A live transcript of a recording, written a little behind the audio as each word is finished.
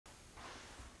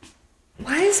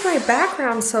is my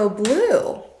background so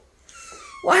blue?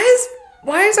 Why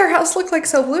does our house look like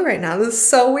so blue right now? This is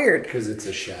so weird. Because it's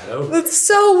a shadow. That's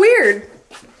so weird.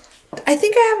 I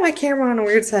think I have my camera on a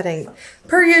weird setting.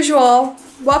 Per usual,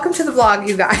 welcome to the vlog,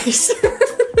 you guys.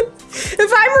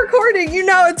 If I'm recording, you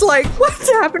know it's like, what's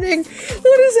happening?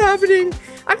 What is happening?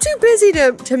 I'm too busy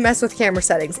to mess with camera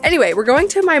settings. Anyway, we're going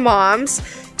to my mom's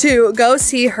to go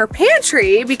see her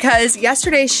pantry because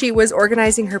yesterday she was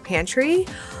organizing her pantry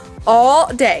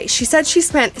all day. She said she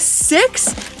spent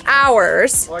 6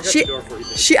 hours. Oh, I got the door for you.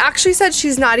 She actually said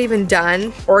she's not even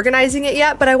done organizing it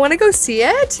yet, but I want to go see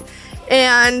it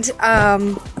and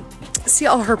see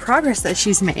all her progress that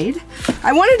she's made.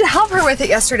 I wanted to help her with it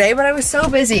yesterday, but I was so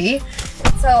busy,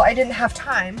 so I didn't have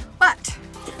time. But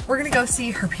we're gonna go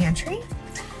see her pantry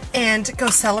and go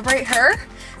celebrate her.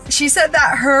 She said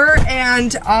that her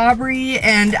and Aubrey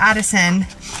and Addison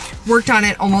worked on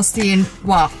it almost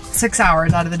 6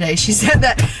 hours out of the day. She said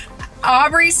that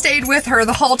Aubrey stayed with her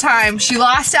the whole time. She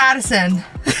lost Addison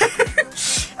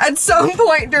at some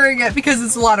point during it because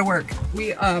it's a lot of work.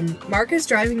 Mark is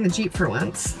driving the Jeep for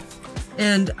once.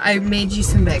 And I made you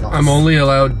some bagels. I'm only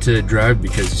allowed to drive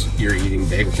because you're eating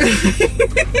bagels.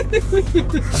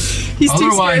 He's too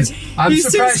Otherwise, scared. He's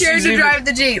too scared to drive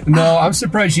the Jeep. No, I'm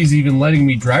surprised she's even letting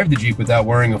me drive the Jeep without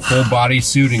wearing a full body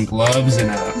suit and gloves and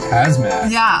a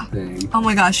hazmat thing. Oh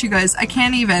my gosh, you guys, I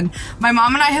can't even. My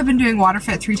mom and I have been doing water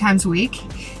fit 3 times a week,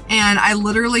 and I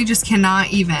literally just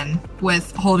cannot even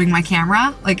with holding my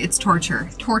camera. Like, it's torture.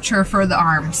 Torture for the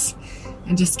arms.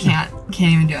 I just can't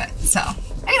even do it. So,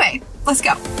 anyway. Let's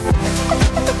go.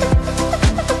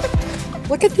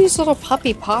 Look at these little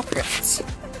puppy paw prints.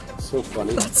 So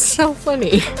funny. That's so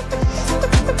funny.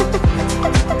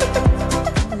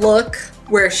 Look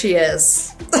where she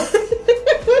is.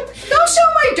 Don't show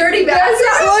my dirty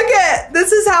bathroom. Look at,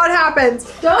 this is how it happens.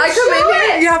 I come in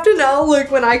here, you have to know, like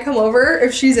when I come over,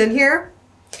 if she's in here,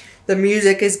 the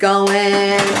music is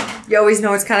going. You always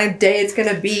know what kind of day it's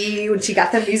gonna be when she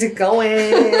got the music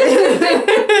going.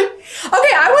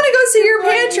 Okay, I want to go see your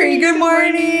pantry. Good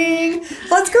morning.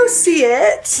 Let's go see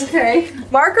it. Okay.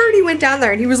 Mark already went down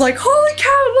there and he was like, holy cow,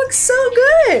 it looks so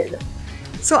good.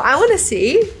 So I want to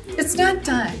see. It's not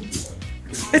done.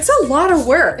 It's a lot of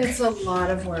work. It's a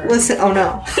lot of work. Listen, oh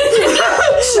no.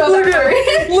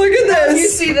 Look at this. You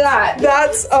see that?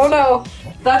 That's, oh no.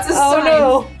 That's a sign. Oh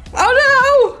no.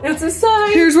 Oh no. It's a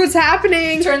sign. Here's what's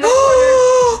happening. Turn the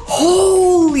corner.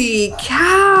 Holy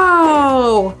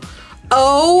cow.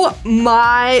 Oh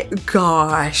my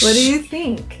gosh. What do you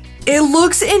think? It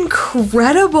looks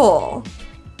incredible.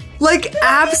 Like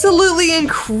absolutely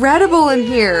incredible in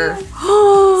here.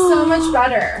 So much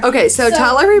better. Okay, so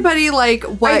tell everybody like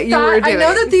what you were doing. I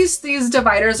know that these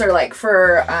dividers are like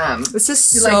for this is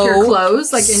so like your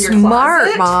clothes, like in your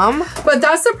smart, closet. Mom. But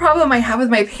that's the problem I have with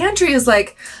my pantry is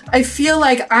like I feel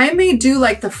like I may do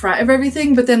like the front of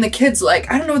everything, but then the kids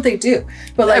like I don't know what they do,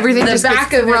 but like everything the just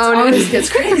back gets of it thrown always gets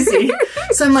crazy.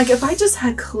 So I'm like, if I just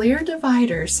had clear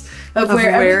dividers of where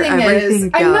everything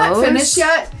is, I'm not finished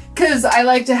yet. Because I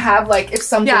like to have like if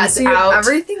something's out,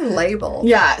 everything labeled.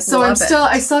 Yeah, so I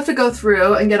still have to go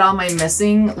through and get all my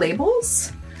missing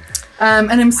labels, and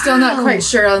I'm still not quite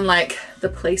sure on like the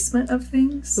placement of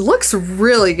things. It looks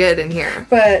really good in here,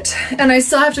 and I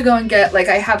still have to go and get like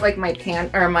I have like my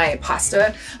my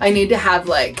pasta. I need to have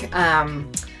like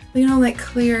you know, like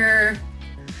clear.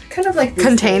 Kind of like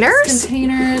containers?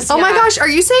 Containers. Oh my gosh, are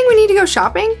you saying we need to go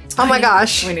shopping? Oh my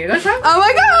gosh. We need to go shopping. Oh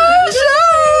my gosh.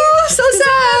 Oh, so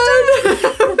sad.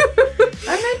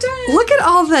 I'm not done. Look at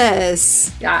all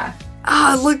this. Yeah.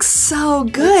 Oh, it looks so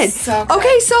good. So good.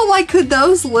 Okay, so like could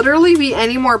those literally be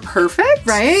any more perfect?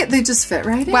 Right? They just fit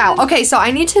right in. Wow. Okay, so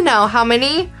I need to know how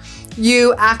many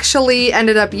you actually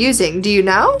ended up using. Do you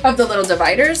know? Of the little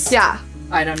dividers? Yeah.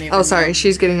 I don't even Oh, sorry. know.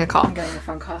 She's getting a call. I'm getting a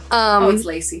phone call. Oh, it's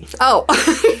Lacey. Oh,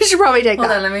 you should probably take that.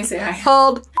 Hold on, let me say hi.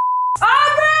 Hold.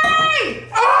 Aubrey!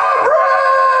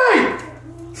 Aubrey!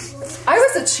 I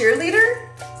was a cheerleader,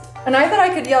 and I thought I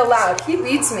could yell loud. He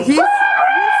beats me.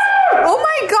 Oh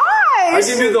my gosh! I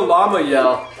can do the llama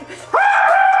yell.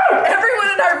 Everyone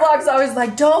in our vlogs always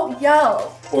like, don't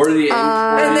yell. Or the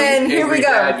and then here we go.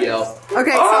 Dad yell.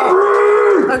 Okay,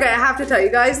 so, okay, I have to tell you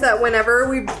guys that whenever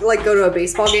we like go to a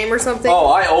baseball game or something, Oh,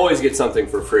 I always get something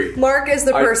for free. Mark is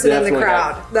the person in the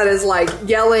crowd that is like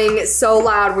yelling so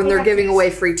loud when they're giving away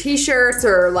free t-shirts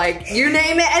or like you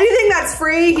name it, anything that's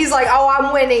free, he's like, oh,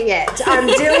 I'm winning it. I'm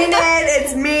doing it,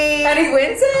 it's me. And he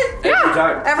wins it? Every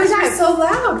time. Every time. He's so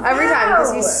loud. Every time,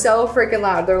 because he's so freaking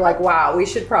loud. They're like, wow, we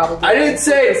should probably I didn't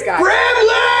say this guy.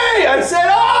 Bramley! I said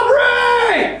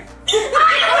Aubrey!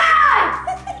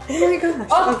 Oh my gosh.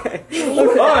 Oh. Okay.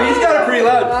 Oh, he's got it pretty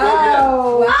loud.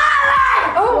 Wow.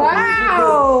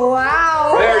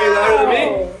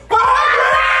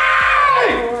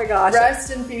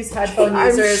 headphone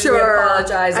users. We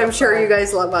apologize. I'm sure you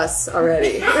guys love us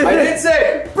already. I didn't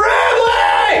say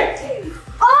Bradley!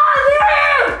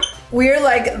 We're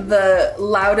like the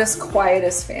loudest,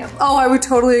 quietest family. Oh, I would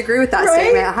totally agree with that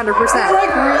statement, 100%. We're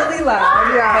like really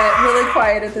loud, but really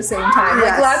quiet at the same time.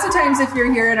 Yes. Like lots of times if you're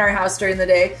here in our house during the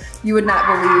day, you would not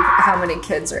believe how many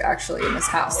kids are actually in this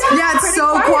house. Yeah, it's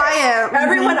so quiet.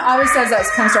 Everyone always says that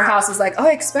comes to our house is like, oh,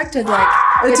 I expected like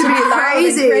it to be loud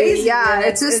crazy. and crazy. Yeah, And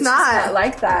it's just not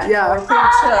like that. Yeah. We're pretty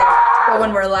chill. But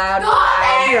when we're loud,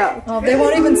 Yeah. oh, they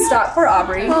won't even stop for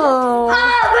Aubrey. Oh,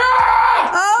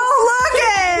 look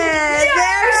it!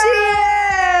 There she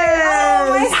is! Oh,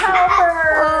 my helper!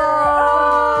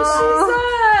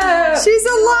 Oh, she's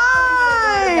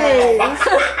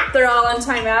alive! They're all on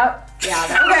timeout?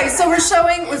 Yeah. Okay, so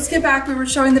let's get back. We were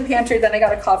showing the pantry, then I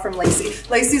got a call from Lacey.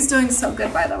 Lacey's doing so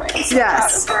good, by the way. I'm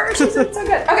so proud of her. She's doing so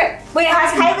good. Okay. Wait,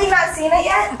 has Kylie not seen it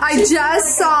yet? I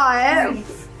just saw it.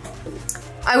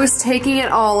 I was taking it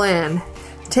all in.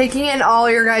 Taking in all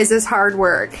your guys' hard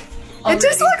work. It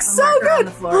just looks so good.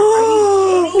 What?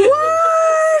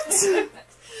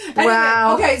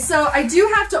 Wow. Okay, so I do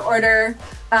have to order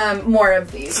more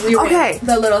of these.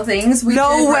 The little things.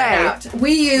 No way.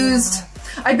 We used,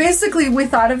 we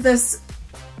thought of this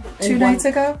 2 nights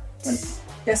ago.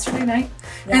 Yesterday night.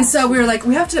 Yeah. And so we were like,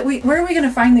 where are we going to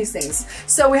find these things?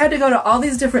 So we had to go to all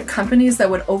these different companies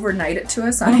that would overnight it to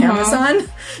us on Amazon.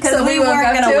 So we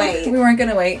weren't going to wait. We weren't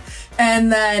going to wait.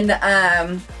 And then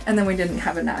we didn't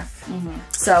have enough.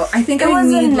 So I think I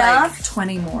need like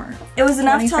 20 more. It was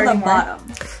enough till the bottom.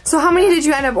 So how many did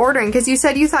you end up ordering? Because you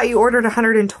said you thought you ordered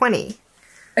 120.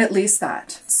 At least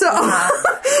that. So, so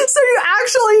you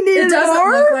actually needed more? It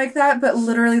doesn't look like that, but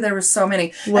literally there were so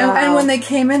many. Wow. And when they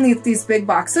came in these big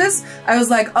boxes, I was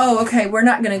like, oh, okay, we're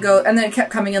not going to go. And then it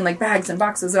kept coming in like bags and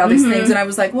boxes and all these things. And I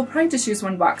was like, we'll probably just use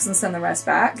one box and send the rest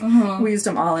back. We used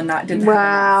them all and didn't have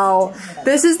enough.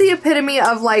 This is the epitome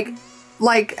of like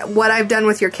what I've done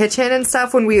with your kitchen and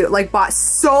stuff when we like bought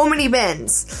so many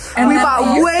bins and we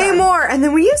bought way more and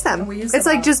then we use them. It's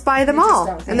like just buy them all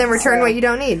and then return what you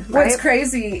don't need. Right? What's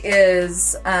crazy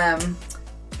is,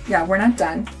 we're not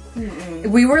done.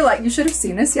 We were like, you should have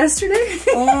seen us yesterday.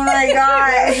 Oh my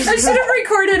gosh. I should have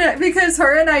recorded it because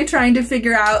her and I trying to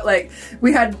figure out, like,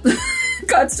 we had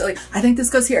constantly, I think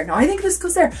this goes here. No, I think this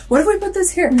goes there. What if we put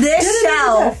this here? This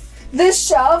shelf. This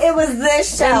shelf? It was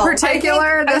this shelf. In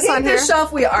particular, this one here? This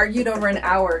shelf we argued over an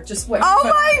hour. Just what? Oh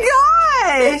my gosh!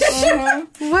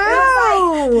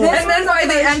 Wow! And then by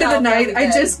the end of the night,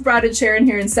 I just brought a chair in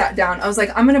here and sat down. I was like,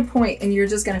 I'm going to point and you're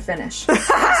just going to finish. She's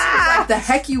like, the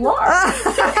heck you are.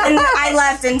 And I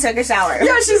left and took a shower.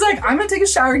 Yeah, she's like, I'm going to take a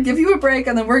shower, give you a break,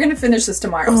 and then we're going to finish this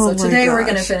tomorrow. So today we're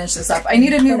going to finish this up. I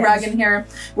need a new rug in here.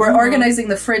 We're organizing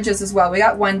the fridges as well. We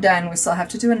got one done. We still have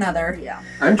to do another. Yeah.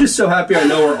 I'm just so happy I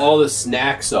know where all the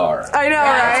snacks are. I know, right?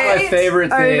 That's my favorite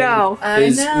thing. I know.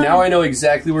 Now I know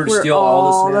exactly where to steal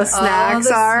all the snacks.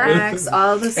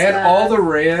 All the snacks. And all the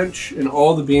ranch and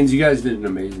all the beans. You guys did an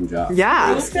amazing job.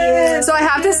 Yeah. So I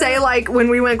have to say, like, when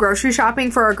we went grocery shopping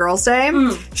for our girls' day,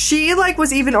 she, like,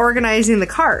 was even organizing the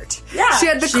cart. Yeah. She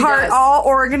had the cart all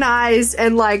organized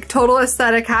and, like, total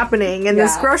aesthetic happening in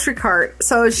this grocery cart.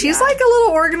 So she's, like, a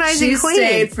little organizing queen. She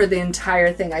stayed for the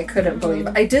entire thing. I couldn't believe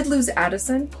it. I did lose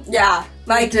Addison. Yeah.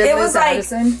 Like, it was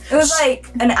like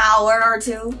an hour or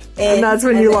two. And that's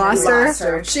when you lost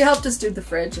her? She helped us do the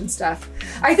fridge and stuff.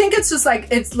 I think it's just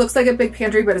like, it looks like a big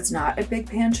pantry, but it's not a big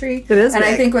pantry. It is And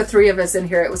big. I think with 3 of us in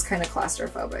here, it was kind of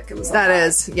claustrophobic. It was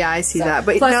yeah, I see that.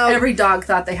 But plus, every dog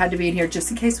thought they had to be in here just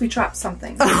in case we dropped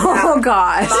something. Oh,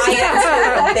 gosh.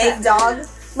 My big dog.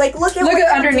 Like, look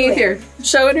at underneath here.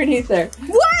 Show underneath there.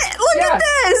 What? Look at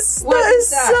this. That is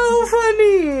so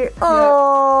funny.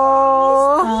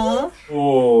 Oh.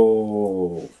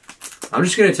 Oh. I'm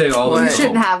just going to take all of You them.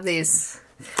 shouldn't have these.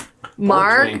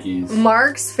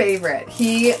 Mark's favorite.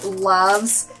 He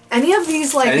loves any of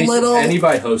these, like, little... Any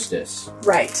by Hostess.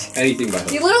 Right. Anything by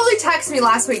Hostess. He literally texted me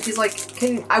last week. He's like,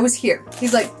 I was here.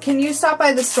 He's like, can you stop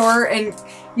by the store and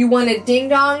you wanted ding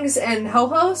dongs and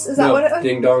ho-hos? Is that what it was?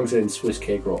 Ding dongs and Swiss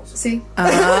cake rolls. See?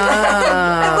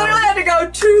 I literally had to go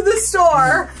to the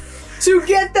store to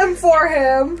get them for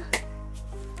him.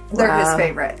 They're his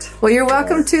favorite. Well, you're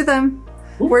welcome to them.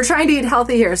 We're trying to eat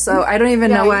healthy here, so I don't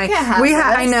even know why.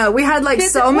 I know. We had like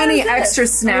so many extra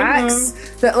snacks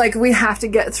that like we have to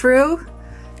get through.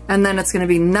 And then it's going to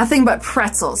be nothing but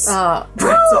pretzels.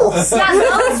 Pretzels. Yeah,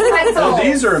 those pretzels. Oh,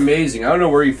 these are amazing. I don't know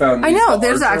where you found these. I know,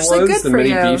 there's actually good the for mini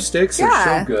you. beef sticks are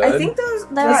so good. I think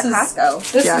they're at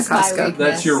Costco. This is Costco.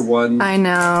 That's your one. I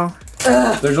know.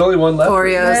 There's only one left.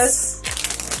 Oreos.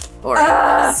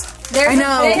 I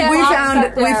know.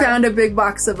 We found a big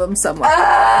box of them somewhere.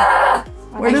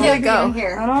 Where did they go? In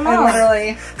here. I don't know. I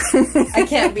literally, I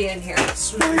can't be in here.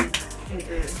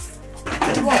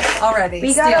 Already.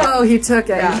 Oh, he took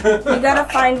it. Yeah. We gotta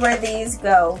find where these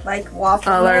go, like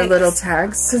waffle All our mix. little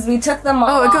tags. Because we took them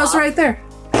all Oh, it off. goes right there.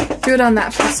 Do it on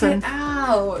that first one.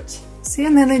 Out. See,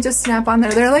 and then they just snap on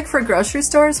there. They're like for grocery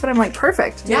stores, but I'm like,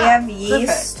 perfect. Do we have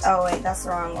yeast? Perfect. Oh wait, that's the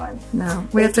wrong one. No,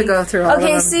 we have to go through all of them.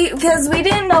 Okay, see, because we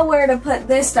didn't know where to put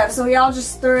this stuff, so we all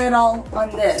just threw it all on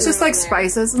this. It's just like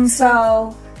spices and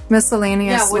stuff. So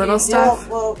miscellaneous little stuff.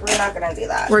 Well, we're not gonna do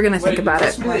that. We're gonna think about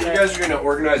it. You guys are gonna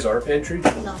organize our pantry?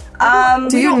 No.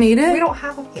 Do you need it? We don't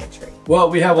have a pantry. Well,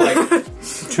 we have like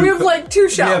we have like 2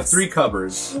 shelves. We have 3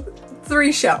 cupboards.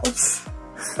 3 shelves.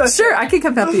 Sure, I can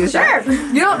come help you with that.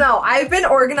 You don't know. I've been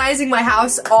organizing my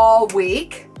house all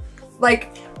week.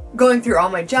 Like, going through all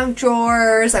my junk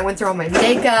drawers. I went through all my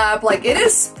makeup. Like, it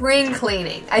is spring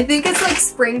cleaning. I think it's like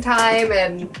springtime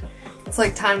and it's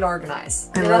like time to organize.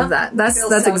 I love that. That's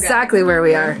so exactly good. Where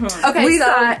we are. Okay, we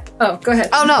thought. Oh, go ahead.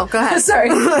 Oh no, go ahead. Sorry.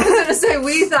 I was gonna say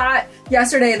we thought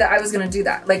yesterday that I was gonna do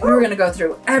that. Like we were gonna go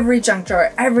through every junk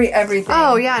drawer, everything.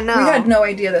 Oh yeah, no. We had no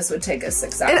idea this would take us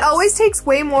 6 hours. It always takes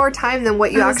way more time than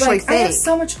what you actually think. I have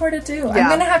so much more to do. Yeah. I'm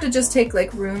gonna have to just take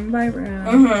like room by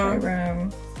room by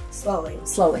room. Slowly.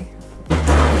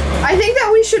 I think that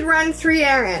we should run 3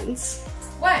 errands.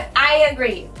 What? I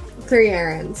agree. 3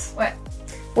 errands. What?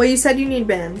 Well, you said you need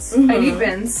bins. I need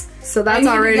bins. So that's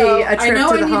already a trip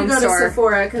to the home store. I know I need to go to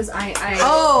Sephora because I.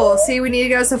 Oh, see, we need to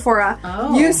go to Sephora.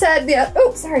 Oh. You said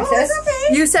sorry, sis.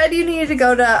 Okay. You said you needed to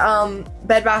go to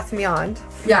Bed Bath & Beyond.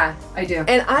 Yeah, I do.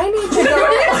 And I need to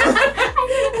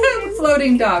go.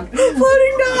 Floating dog.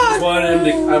 Floating dog.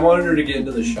 I wanted her to get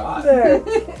into the shot.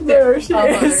 There she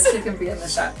is. She can be in the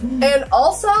shot. And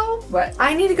also, what?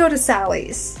 I need to go to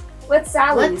Sally's. What's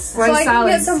Sally's? So I can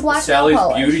get some black nail Sally's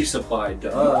polish. Beauty Supply,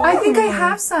 duh. I think I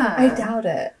have some. I doubt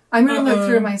it. I'm gonna look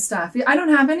through my stuff. I don't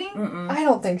have any. I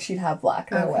don't think she'd have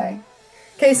black. No way.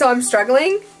 Okay, so I'm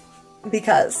struggling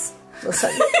because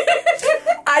listen,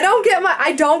 I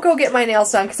don't go get my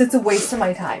nails done because it's a waste of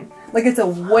my time. Like it's a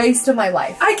waste of my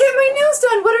life. I get my nails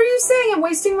done. What are you saying? I'm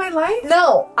wasting my life?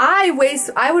 No, I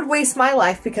would waste my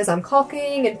life because I'm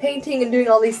caulking and painting and doing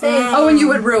all these things. Oh, and you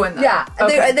would ruin them. Yeah,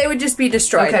 okay. they would just be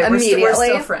destroyed okay, immediately. We're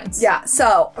still friends. Yeah,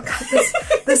 so God,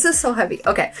 this is so heavy.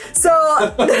 Okay, so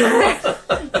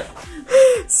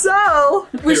so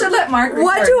we should let Mark record.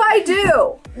 What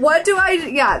do I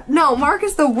do? Yeah, no, Mark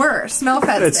is the worst. No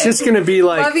offense. It's just gonna be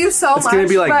like. Love you so much. It's gonna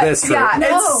be like this. Yeah,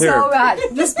 it's so bad.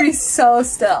 Just be so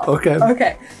still. Okay.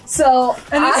 Okay. So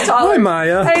and it's Hi,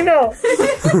 Maya. I know.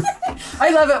 I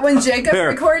love it when Jacob Here,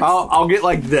 records. I'll get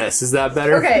like this. Is that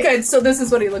better? Okay. Okay, so this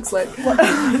is what he looks like.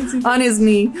 On his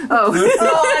knee.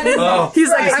 Oh. He's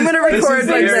like, I'm gonna record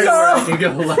like this. I can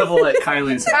go level at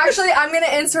Kylie's. Actually, I'm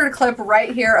gonna insert a clip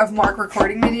right here of Mark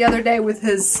recording me the other day with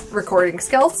his recording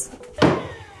skills.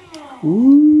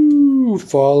 Ooh,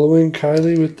 following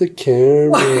Kylie with the camera.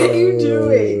 What are you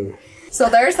doing? So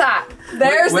there's that.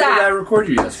 There's When that. did I record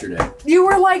you yesterday? You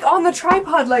were like on the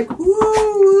tripod, like, ooh.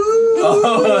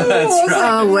 Oh, that's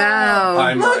right. Oh, wow.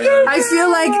 I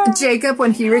feel like Jacob,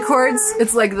 when he records,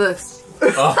 it's like this.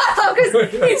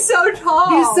 Because he's so tall.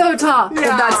 He's so tall.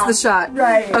 Yeah. And that's the shot.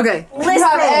 Right. Okay. You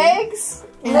have eggs?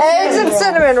 Eggs and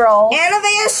cinnamon rolls.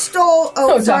 Annavea stole.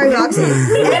 Oh, sorry, Roxy. What is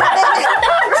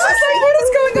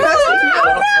going on?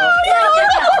 Oh,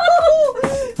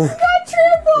 no. Got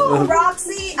triple.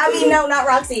 Not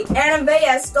Roxy.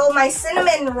 Annavea stole my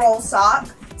cinnamon roll sock.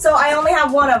 So I only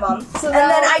have one of them. So and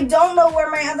then I don't know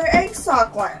where my other egg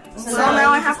sock went. So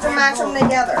now I have to match them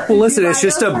together. Well, listen, it's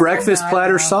just a breakfast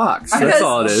platter socks. That's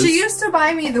all it is. She used to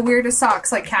buy me the weirdest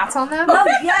socks, like cats on them. Oh,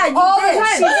 yeah, you all did. the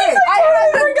time. She did. I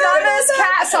had the dumbest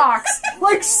cat socks.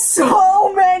 Like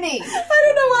so many. I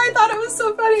don't know why I thought it was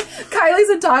so funny. Kylie's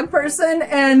a dog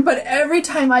person, but every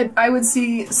time I would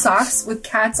see socks with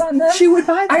cats on them, She would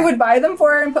buy them. I would buy them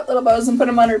for her and put little bows and put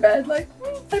them on her bed. Like,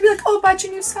 I'd be like, oh, bought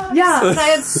you new socks. Yeah, and I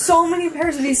had so many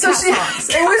pairs of these cat socks.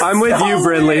 It was I'm with so you,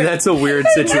 Brindley. weird. That's a weird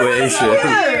situation.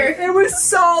 It was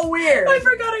so weird. I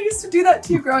forgot I used to do that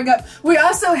too growing up. We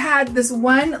also had this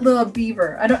one little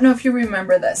beaver. I don't know if you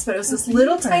remember this, but it was this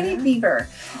little tiny beaver.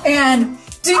 And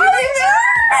do you remember?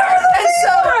 And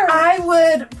so I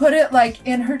would put it like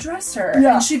in her dresser.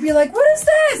 Yeah. And she'd be like, what is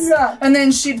this? Yeah. And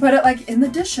then she'd put it like in the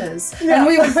dishes. Yeah. And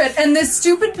we would put, and this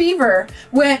stupid beaver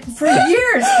went for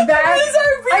years back.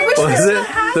 I wish we Was still it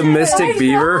had the it. Mystic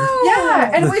Beaver?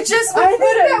 Yeah, and we just would I put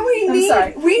think it. that we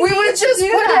need would just to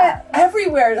do put that. it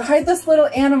everywhere. Hide this little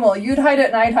animal. You'd hide it,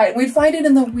 and I'd hide it. We'd find it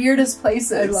in the weirdest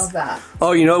places. I love that.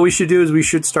 Oh, you know what we should do is we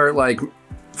should start like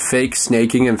fake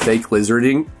snaking and fake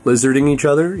lizarding each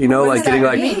other. You know, like getting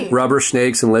like rubber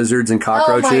snakes and lizards and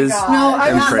cockroaches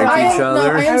and prank each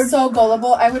other. I am so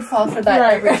gullible. I would fall for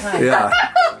that every time. Yeah,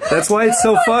 that's why it's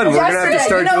so fun. We're gonna have to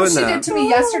start doing that. You know what she did to me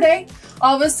yesterday?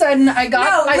 All of a sudden,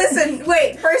 listen,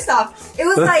 wait. First off, it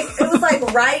was like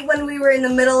right when we were in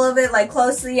the middle of it, like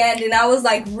close to the end, and I was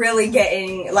like really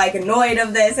getting like annoyed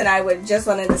of this, and I just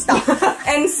wanted to stop.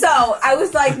 And so I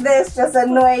was like this, just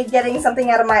annoyed, getting something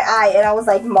out of my eye, and I was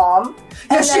like, "Mom."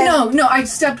 No, I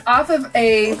stepped off of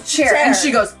a chair, and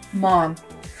she goes, "Mom."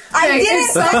 I didn't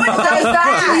say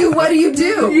that. What do you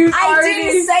do? I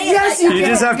didn't say it. Yes, you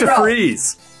just have to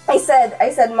freeze. I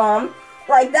said, "Mom."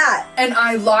 Like that, and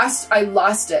I lost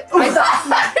it.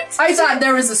 I thought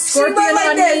there was a scorpion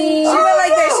on me. She went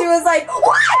like this. She was like,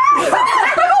 "What?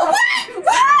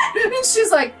 What?" And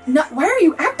she's like, "No, why are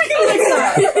you acting like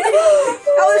that?" I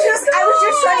was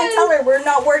just trying to tell her we're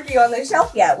not working on the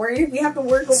shelf yet. We have to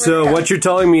work over So there. what you're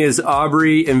telling me is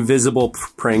Aubrey invisible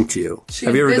pranked you.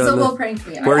 Have you ever done that? Pranked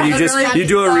me. Where you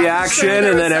do a reaction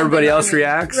and then everybody else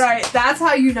reacts? Right. That's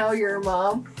how you know you're a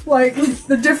mom. Like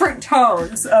the different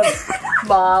tones of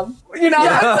mom. You know?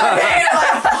 Yeah.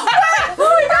 Oh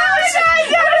my gosh!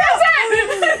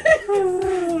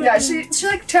 Yeah, she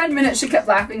like 10 minutes she kept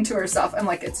laughing to herself. I'm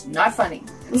like, it's not funny.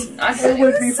 It's not funny. It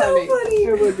would be funny.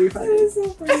 It would be funny. It is so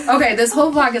funny. Okay, this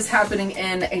whole vlog is happening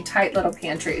in a tight little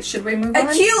pantry. Should we move on?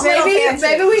 A cute little pantry.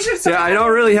 Maybe we should. Yeah, I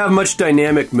don't really have much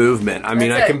dynamic movement. I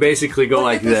mean, I can basically go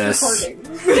like this.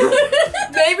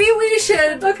 Maybe we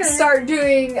should start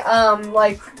doing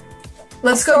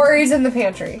stories in the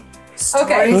pantry.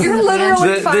 Okay, you're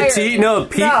literally fired.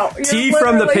 The tea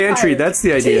from the pantry. Fired. That's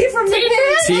the idea. Tea from the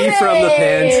pantry. Tea from the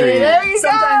pantry. There you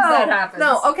Sometimes go. that happens.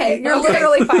 No, okay, you're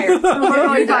literally fired. You're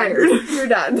literally fired. You're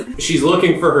done. She's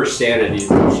looking for her sanity. Is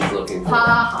what she's looking for.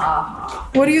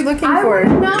 What are you looking I for?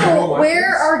 want to know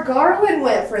where our Garland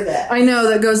went for this. I know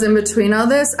that goes in between all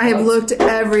this. I have looked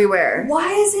everywhere. Why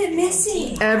is it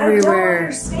missing?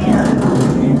 Everywhere.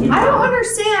 I don't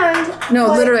understand. No,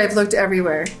 literally, I've looked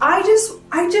everywhere. I just,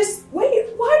 wait,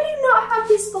 why do you not have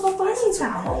these little bunnies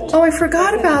out? Oh, I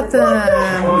forgot about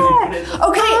them.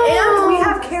 Okay, and we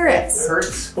have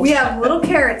carrots. We have little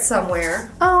carrots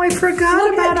somewhere. Oh, I forgot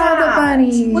Look about at all the that.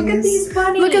 bunnies. Look at these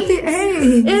bunnies. Look at the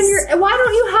eggs. And why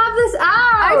don't you have this out?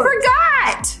 I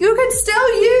forgot. You can still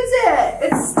use it.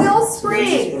 It's still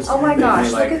spring. Oh my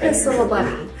gosh, look at this little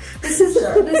bunny. This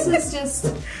is just,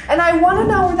 and I want to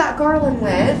know where that Garland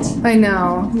went. I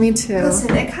know, me too.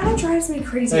 Listen, it kind of drives me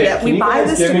crazy that we buy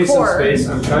this decor. Give me some space.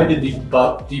 I'm trying to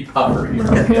depupper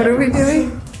here. What are we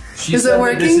doing? She Is said it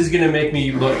working? that this is gonna make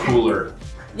me look cooler,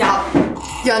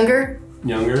 Younger?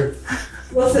 younger.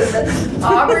 Listen,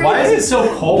 Aubrey, Why is it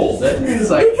so cold? That is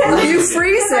like. You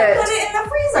freeze put it. it in the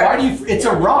freezer. Why do you? It's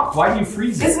a rock. Why do you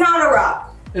freeze it? It's not a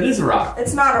rock. It is a rock.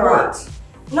 It's not a rock.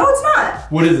 No, it's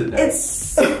not. What is it then?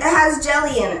 It has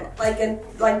jelly in it, like jelly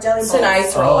balls. It's an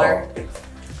ice roller.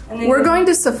 And then We're going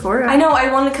to Sephora. I know, I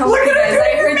want to come with you guys.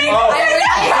 I heard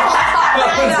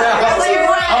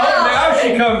now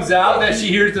she comes out that she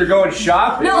hears they're going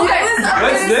shopping. No, I was What's up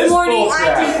this this morning.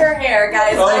 bullcrap? I did her hair,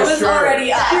 guys. Oh, I was sure.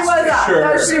 already up. she was up. Sure.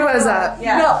 No, She was up.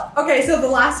 Yeah. No, okay, so the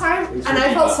last time, and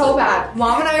I felt so bad.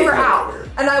 Mom and I were out,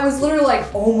 and I was literally like,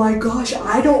 oh my gosh,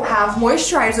 I don't have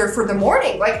moisturizer for the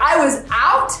morning. Like, I was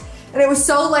out, and it was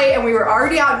so late, and we were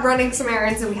already out running some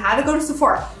errands, and we had to go to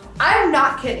Sephora. I'm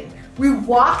not kidding. We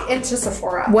walk into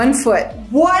Sephora. 1 foot.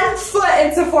 1 foot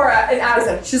in Sephora in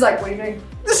Addison. She's like, what are you doing?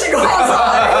 She calls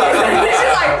on.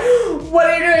 She's like, what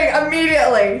are you doing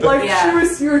immediately? Like,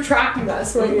 you were tracking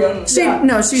us, weren't you? She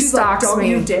She's stalks like, don't me.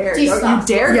 you dare. Don't you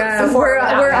dare. Yeah,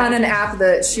 Sephora we're on an app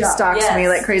that she stalks me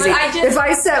like crazy. If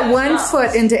I set 1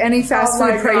 foot into any fast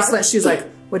food bracelet, she's like,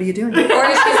 what are you doing? Or she's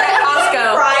at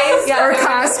Costco. Fries. Yeah, Or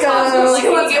Costco. Like,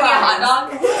 can you give me a hot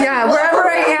dog? Yeah, wherever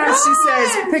I am, she says,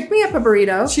 pick me up a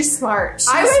burrito. She's smart.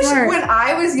 I wish when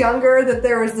I was younger that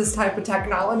there was this type of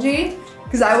technology,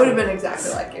 because I would have been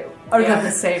exactly like you. I would have done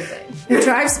the same thing. It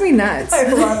drives me nuts. I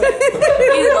love it.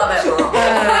 You love it, Mom.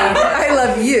 I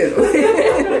love you.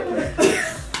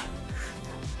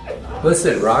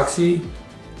 Listen, Roxy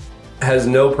has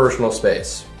no personal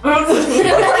space.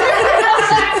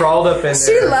 She crawled up in there.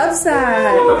 She loves that.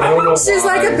 I don't know She's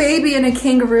why. like a baby in a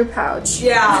kangaroo pouch.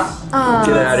 Yeah.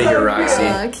 Get out of here,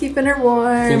 Roxy. Keeping her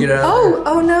warm. Can you get out of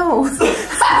oh no.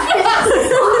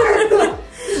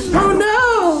 Oh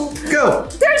no. Go.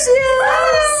 There she is.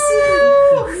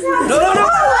 No.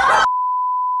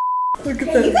 Look at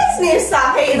Hey, you guys need to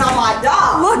stop hating on my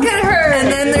dog. Look at her. And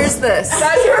then there's this.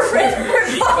 That's your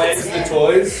favorite. It's the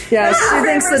toys. Yeah, she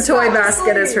thinks the toy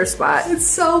basket is her spot. It's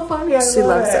so funny. She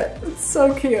loves it. It's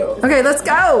so cute. Okay, let's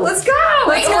go. Let's go.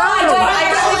 Wait, hold on. I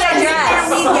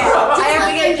have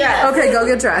to get dressed. Okay, go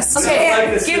get dressed.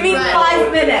 Okay, give me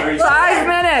 5 minutes. 5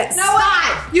 minutes. No,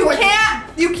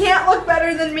 you can't look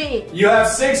better than me. You have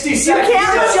 60 seconds.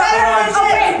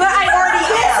 Okay, but I already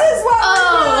am. This is what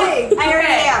we're doing. I already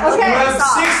am. You Okay. have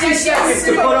 60 seconds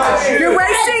to put on shoes. You're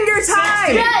wasting your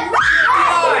time.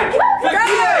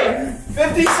 59,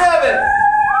 57,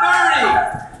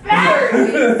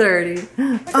 30. 30.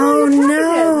 Oh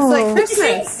no. It's like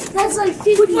Christmas. That's like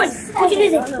 50. Which one? Which one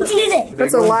is it? Which one is it?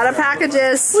 That's a lot of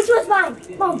packages. Which one's mine?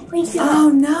 Mom, please do. Oh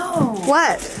no.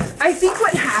 What? I think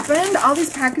what happened, all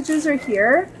these packages are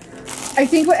here. I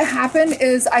think what happened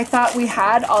is I thought we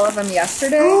had all of them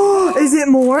yesterday. Is it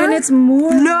more? And it's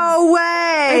more. No way.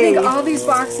 I think all these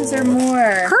boxes are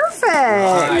more.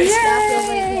 Perfect.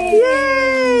 Yay!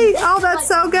 Yay. Oh, that's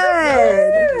so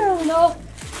good. No.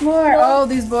 More. Oh,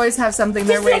 these boys have something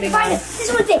they're This is like a waiting binder. on.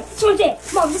 This one's it. This one's it.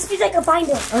 Mom, this feels like a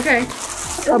binder. Okay.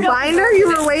 A binder? You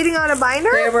were waiting on a binder?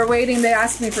 They were waiting. They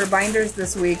asked me for binders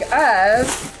this week of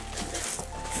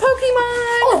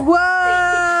Pokemon.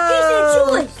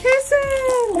 Whoa.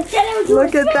 Kissing.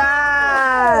 Look at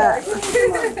that.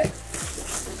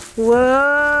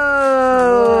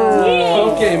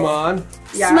 Whoa. Pokemon.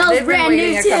 Yeah, Smells they've been brand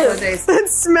waiting new, a couple too. of days. It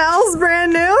smells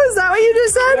brand new. Is that what you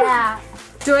just said? Yeah.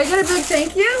 Do I get a big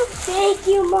thank you? Thank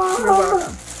you, Mom.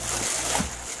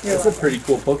 That's a pretty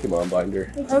cool Pokemon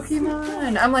binder.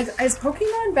 Pokemon. I'm like, is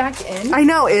Pokemon back in? I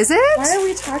know, is Why it? are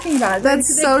we talking about it?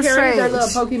 That's they so carry their strange. little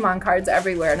Pokemon cards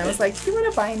everywhere, and I was like, do you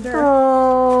want a binder?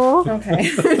 Oh.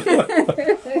 Okay.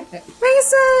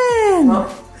 Mason!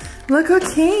 Look who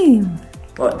came.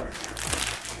 What?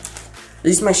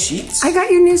 These my sheets? I got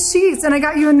you new sheets, and I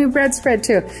got you a new bedspread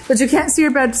too. But you can't see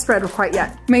your bedspread quite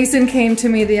yet. Mason came to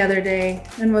me the other day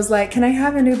and was like, can I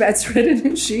have a new bedspread and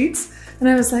new sheets? And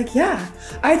I was like, yeah.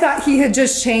 I thought he had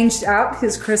just changed out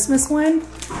his Christmas one.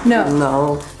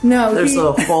 No. No. There's he-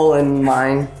 a hole in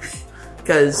mine.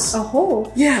 Because, A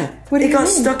hole? yeah, What do it you got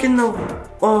mean? stuck in the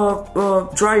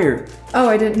dryer. Oh,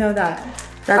 I didn't know that.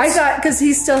 I thought, because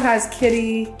he still has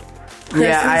kitty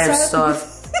Yeah, I have Christmas stuff.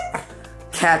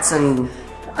 Cats and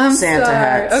I'm Santa sorry.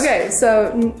 hats. Okay,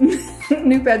 so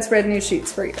new bedspread, new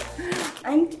sheets for you.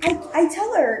 I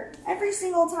tell her every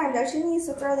single time that she needs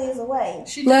to throw these away.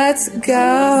 Let's Throw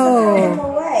them go.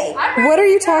 away. What are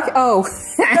you talking? Oh.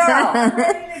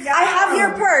 I have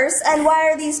your purse, and why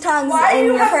are these tongues in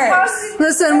your purse?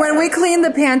 Listen, when we cleaned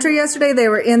the pantry yesterday, they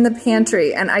were in the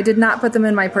pantry, and I did not put them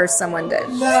in my purse. Someone did.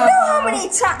 You know how many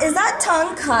tongues? Is that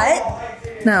tongue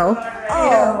cut? No.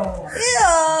 Oh.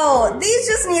 Ew. These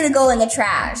just need to go in the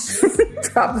trash.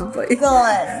 Probably. Go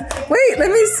on. Wait, let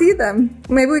me see them.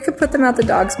 Maybe we could put them out the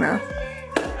dog's mouth.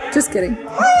 Just kidding.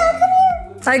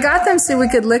 I got them so we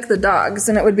could lick the dogs,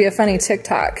 and it would be a funny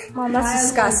TikTok. Mom, that's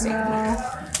disgusting.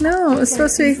 No, it's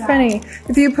supposed to be funny.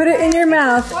 If you put it in your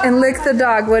mouth and lick the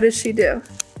dog, what does she do?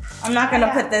 I'm not gonna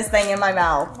put this thing in my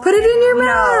mouth. Put it in your No,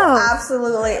 mouth.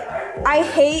 absolutely. I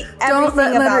hate everything Don't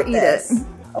let her about eat this. it.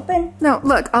 Open. No,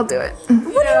 look, I'll do it. What do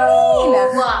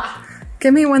you mean?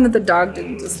 Give me one that the dog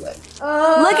didn't just lick.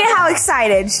 Look at how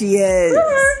excited she is.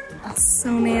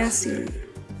 So nasty.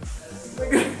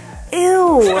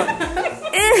 Ew. Ew.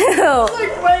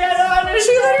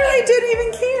 She literally didn't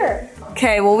even care.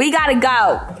 Okay, well, we gotta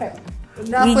go. Okay. We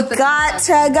got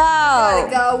to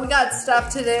go. We got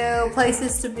stuff to do,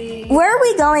 places to be. Where are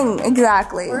we going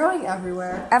exactly? We're going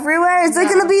everywhere. Everywhere? Is it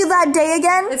gonna be that day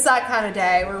again? It's that kind of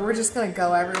day where we're just gonna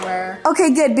go everywhere. Okay,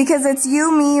 good, because it's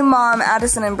you, me, Mom,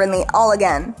 Addison, and Brinley all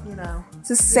again. You know. It's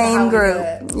the same we do group.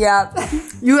 it. Yep.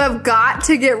 You have got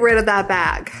to get rid of that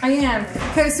bag. I am.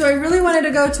 Okay, so I really wanted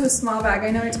to go to a small bag.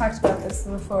 I know I talked about this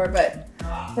before, but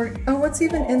oh, what's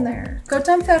even in there? Go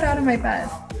dump that out of my bed.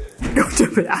 Go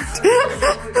dump it out.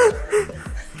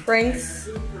 Brinks.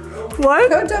 What?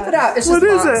 Go dump it out. It's What just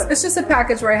is locks. it? It's just a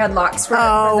package where I had locks for,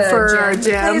 Oh, for the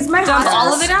Jim. Is my Dump hot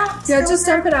all sauce- of it out? Yeah, just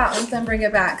dump it out and then bring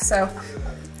it back. So,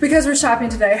 because we're shopping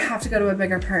today, I have to go to a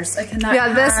bigger purse. I cannot.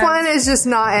 Yeah, this have- one is just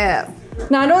not it.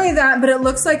 Not only that, but it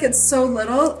looks like it's so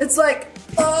little. It's like,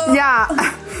 oh, Yeah.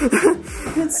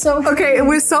 it's so. Okay, it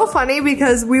was so funny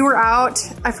because we were out,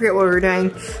 I forget what we were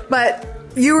doing, but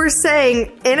you were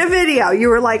saying in a video, you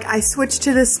were like, I switched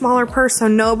to this smaller purse so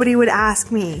nobody would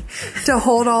ask me to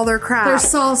hold all their crap. There's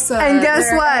salsa. And guess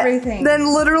they're what? Everything.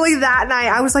 Then literally that night,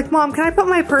 I was like, Mom, can I put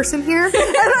my purse in here? And I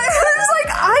was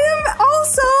like, I am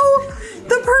also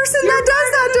the person that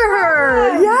does that to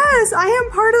her. Yes, I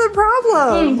am part of the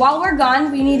problem. While we're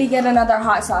gone, we need to get another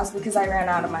hot sauce because I ran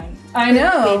out of mine. I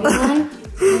know.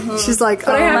 She's like,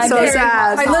 oh, I have I'm to so carry-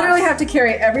 sad. I literally have to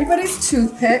carry everybody's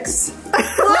toothpicks.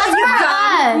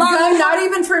 Mom, Gum, not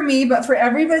even for me, but for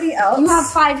everybody else. You have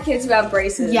 5 kids who have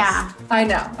braces. yeah. I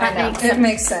know. It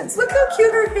makes sense. Look how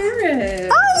cute her hair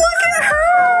is. Oh, look at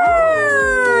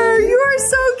her! You are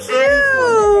so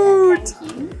cute.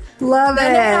 Love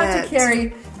Then I have to it.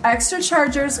 carry extra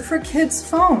chargers for kids'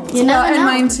 phones. You never and know.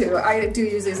 mine too. I do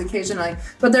use these occasionally,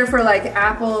 but they're for like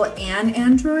Apple and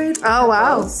Android. Oh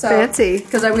wow, fancy.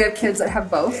 Because we have kids that have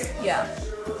both. Yeah.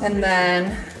 And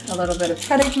then a little bit of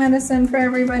headache medicine for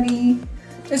everybody.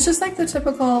 It's just like the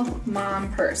typical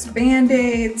mom purse.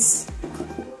 Band-Aids.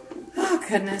 Oh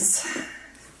goodness.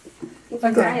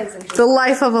 Okay. The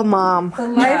life of a mom. The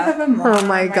life of a mom. Oh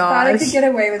my I thought I gosh. could get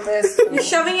away with this. You're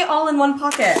shoving it all in one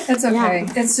pocket. It's okay.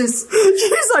 It's just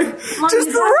She's like, just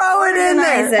throw it in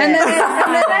there. and then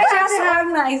I I have to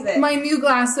organize it. my new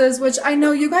glasses, which I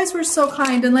know you guys were so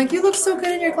kind and like you look so good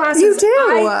in your glasses. You do.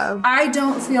 I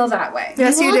don't feel that way.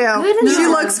 Yes, you look good do. in She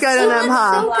them. looks good in them,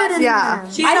 huh? so good in Yeah.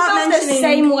 them. She's I not felt the mentioning.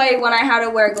 same way when I had to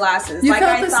wear glasses. You like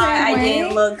felt I the thought same I way?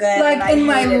 didn't look good Like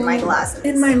and I hated my glasses.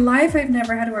 In my life, I've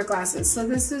never had to wear glasses, so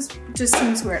this is just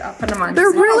seems weird. I'll put them on. They're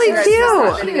just in really case you guys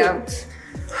missed that cute. video.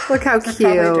 Look how Probably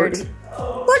cute. dirty.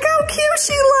 Look how cute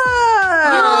she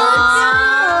looks.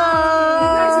 You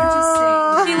guys are just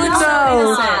saying. She looks so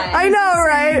innocent. I know,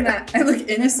 right? That. I look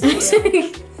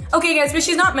innocent. Okay, guys, but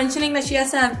she's not mentioning that she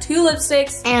has to have 2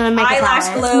 lipsticks, And a makeup eyelash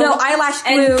palette. glue. no eyelash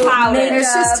and glue, powder.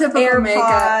 It's just typical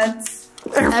makeup. AirPods.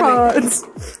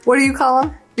 AirPods. What do you call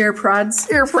them? Earprods.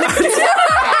 AirPods.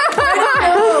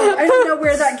 I don't know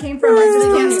where that came from. I just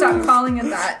can't stop calling it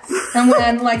that. And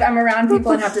when like I'm around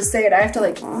people and have to say it, I have to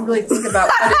like really think about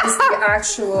what is the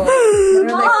actual. What are they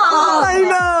called? I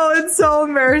know, it's so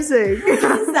embarrassing.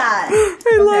 What is that?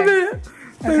 I love it.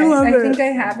 Okay, I love I it. think I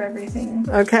have everything.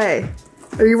 Okay.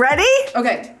 Are you ready?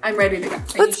 Okay, I'm ready to go.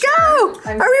 Let's go.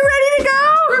 Are we ready to go?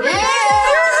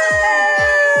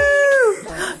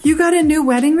 You got a new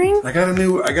wedding ring? I got a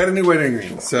new wedding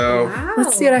ring. So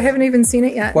Let's see it. I haven't even seen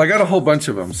it yet. well, I got a whole bunch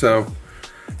of them. So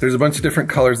there's a bunch of different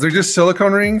colors. They're just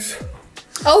silicone rings.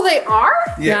 Oh, they are?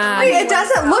 Yeah. Wait, it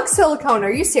doesn't look silicone.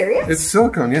 Are you serious? It's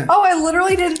silicone, yeah. Oh, I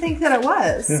literally didn't think that it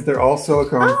was. Yeah, they're all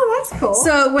silicone. Oh, that's cool.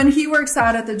 So when he works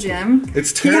out at the gym,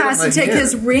 It's he tearing has my to take hand.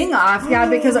 his ring off, yeah,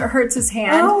 because it hurts his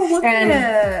hand. Oh, look and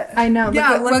at it. I know.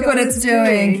 Yeah, look look what at it's what it's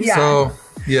doing. doing. Yeah. So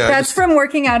yeah. That's just- from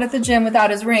working out at the gym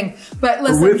without his ring. But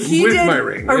listen, With he did my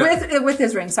ring, or yeah. with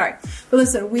his ring. Sorry, but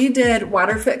listen, we did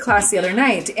water fit class the other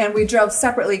night, and we drove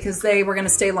separately because they were going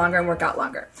to stay longer and work out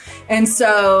longer. And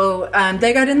so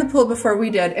they got in the pool before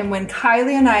we did. And when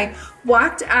Kylie and I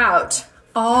walked out,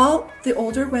 all the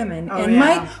older women in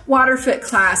my water fit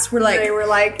class were like,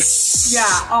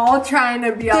 yeah, all trying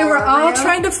to be they were all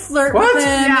trying to flirt with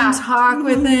him and talk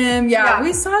with him. Yeah,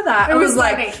 we saw that. It was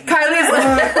like Kylie's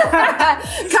like,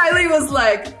 Kylie was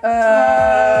like,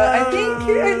 I think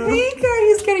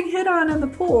he's getting hit on in the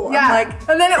pool. Yeah, I'm like,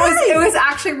 and then it was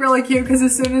actually really cute because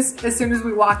as soon as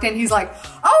we walked in, he's like,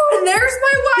 oh, and there's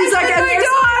my wife. He's like, and and my there's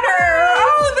daughter.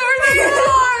 Oh, there's my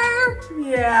daughter.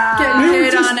 Yeah, getting They were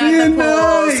hit just on at being the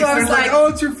pool. nice. So I They're was like, like, oh,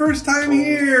 it's your first time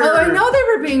here. oh, I know they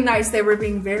were being nice. They were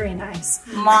being very nice.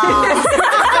 Mom.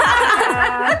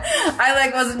 I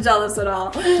like wasn't jealous at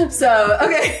all. So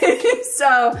okay,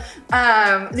 so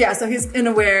yeah, so he's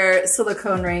gonna wear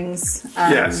silicone rings.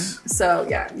 Yes. So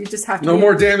yeah, you just have to. No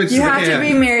more damage to You the have to hand.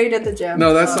 be married at the gym.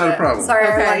 No, that's not a problem. Sorry,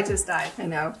 Okay. our light just died. I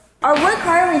know. What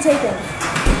car are we taking?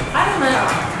 I don't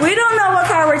know. We don't know what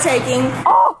car we're taking.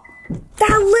 Oh,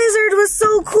 that lizard was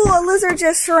so cool. A lizard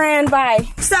just ran by.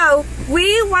 So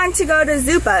we want to go to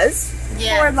Zupa's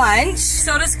for lunch.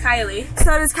 So does Kylie.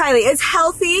 So does Kylie. It's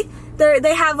healthy.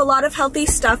 They have a lot of healthy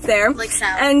stuff there. Like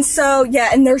salad. And so, yeah,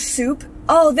 and their soup.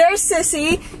 Oh, there's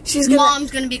Sissy. She's gonna.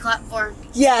 Mom's gonna be clapped for.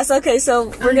 Yes. Okay. So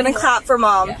we're gonna clap for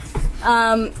Mom. Yeah.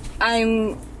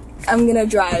 I'm gonna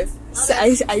drive. So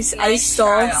I stole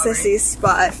try, Aubrey. Sissy's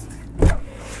spot.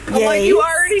 I'm like, you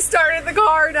already started the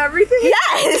car and everything.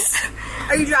 Yes.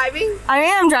 Are you driving? I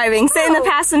am driving. Stay in the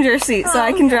passenger seat so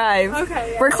I can drive.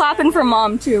 Okay. We're clapping for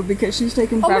Mom too because she's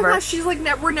taking Oh my forever. gosh, she's like,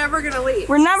 we're never gonna leave.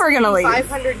 We're never gonna leave.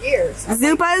 500 years.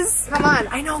 Zupa's. Come on,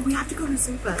 I know we have to go to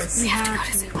Zupa's. We have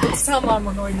to go to Zupa's. Tell Mom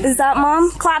we're going to. Is that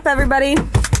Mom? Clap, everybody. Yay!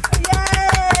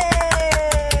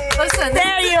 Listen,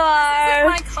 There you are.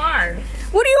 my car.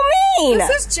 What do you mean?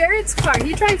 This is Jared's car.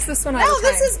 He drives this one all No, the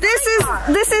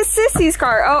time. This is Sissy's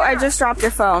car. Oh, I just dropped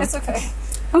your phone. It's okay.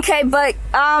 Okay, but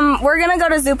we're gonna go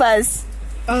to Zupa's.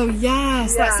 Oh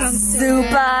yes, that sounds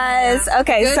Zupa's.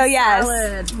 Okay, so yes.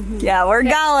 salad. Yeah, we're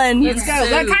going. Let's go.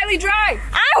 Let Kylie drive.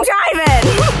 I'm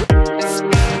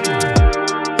driving.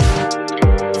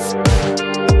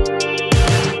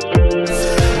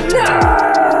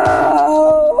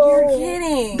 You're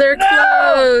kidding. They're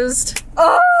closed.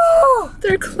 Oh!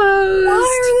 They're closed. Why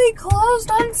are they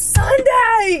closed on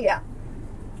Sunday?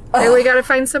 Hey, we gotta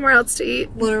find somewhere else to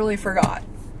eat. Literally forgot.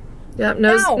 Yep,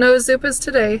 no Zupas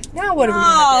today. Now what are we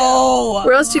gonna do?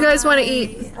 Where else do you guys want to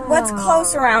eat? What's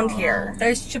close around here?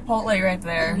 There's Chipotle right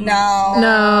there. No.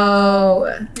 No.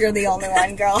 You're the only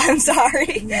one, girl. I'm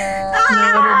sorry. No,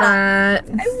 not.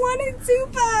 I wanted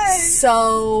Zupas.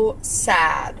 So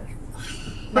sad.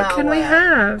 What can we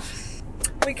have?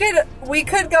 We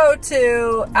could go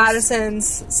to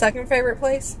Addison's second favorite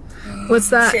place. What's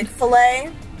that?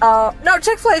 Chick-fil-A. No,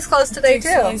 Chick-fil-A's close today too.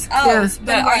 Oh, Yeah.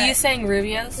 but are you saying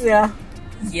Rubio's? Yeah.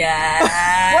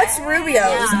 Yeah. What's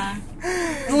Rubio's? Yeah.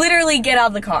 Literally get out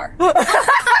of the car.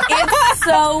 It's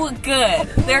so good.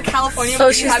 They're California.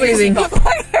 Oh, she's leaving.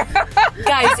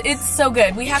 Guys, it's so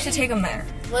good. We have to take them there.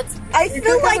 I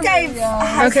feel like I've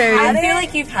Okay. I feel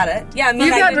like you've had it. Yeah,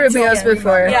 You've had Rubio's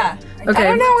before. Yeah. Okay. I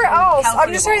don't know where else. I'm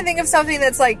California just trying to think of something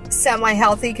that's like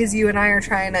semi-healthy because you and I are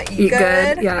trying to eat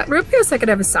good. Yeah. Rubio's I could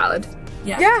have a salad.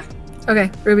 Yeah.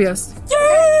 Okay, Rubio's.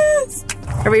 Yes!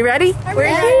 Are we ready? We're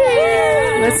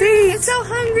ready. Let's eat. I'm so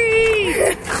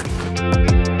hungry.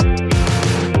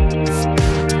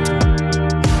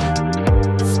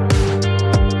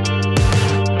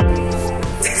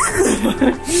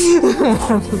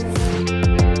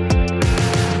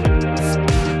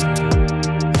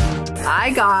 I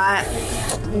got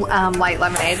light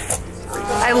lemonade.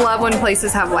 I love when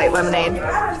places have light lemonade.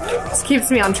 This keeps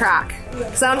me on track.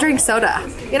 Because I don't drink soda.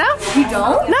 You know? You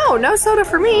don't? No soda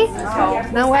for me.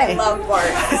 No way. I love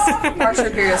Bart's. Bart's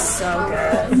root beer is so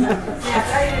good.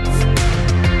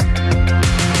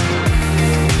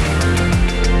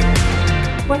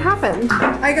 What happened?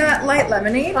 I got light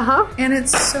lemonade, and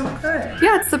it's so good.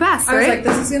 Yeah, it's the best, I was right? like,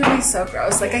 this is gonna be so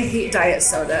gross. Like, I hate diet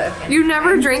soda. You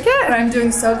never drink it? But I'm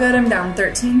doing so good. I'm down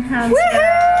 13 pounds now.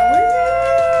 Woohoo!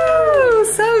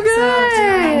 So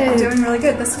good. I'm doing really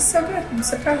good. This is so good. I'm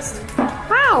so impressed.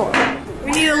 Wow.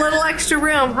 We need a little extra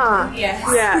room, huh? Yes.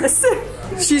 Yes.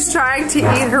 She's trying to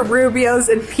eat her Rubio's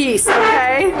in peace,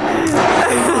 okay? I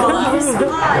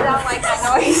don't like that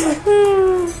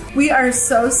noise. We are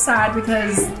so sad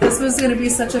because this was going to be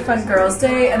such a fun girls'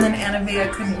 day, and then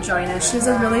Anavia couldn't join us. She has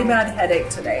a really bad headache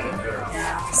today.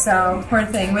 So, poor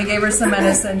thing. We gave her some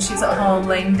medicine. She's at home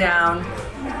laying down.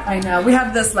 I know. We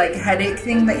have this like headache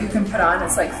thing that you can put on.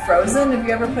 It's like frozen. Have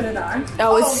you ever put it on?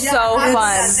 Oh, it's so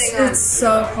fun. It's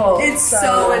so cold. It's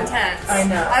so intense. I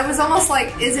know. I was almost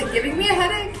like, is it giving me a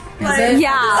headache?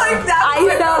 Yeah,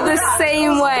 I felt the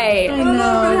same way. I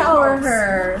know. Poor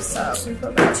her. So, we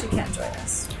feel bad she can't join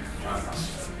us.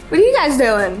 What are you guys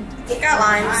doing? We got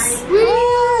limes.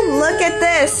 Woo, look at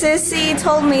this. Sissy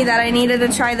told me that I needed to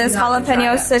try this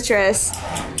jalapeno citrus.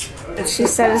 She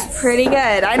said it's pretty good.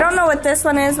 I don't know what this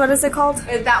one is. What is it called?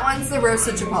 That one's the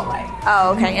roasted chipotle.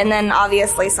 Oh, okay. And then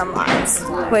obviously some limes,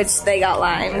 which they got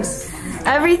limes.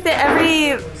 Every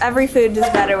food is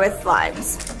better with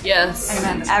limes. Yes.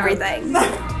 Everything.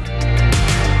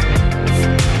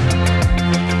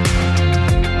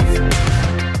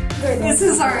 This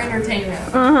is our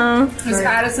entertainment. There's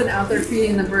Addison out there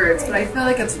feeding the birds, but I feel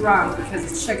like it's wrong because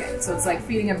it's chicken, so it's like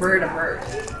feeding a bird.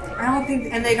 I don't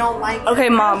think, and they don't like Okay,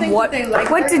 Mom, what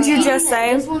did you just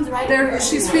say?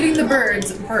 She's feeding the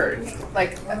birds bird,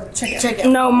 like a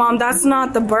chicken. No, Mom, that's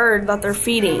not the bird that they're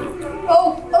feeding.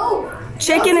 Oh!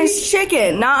 Chicken is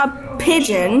chicken, not a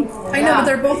pigeon. I know, but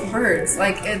they're both birds.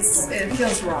 Like, it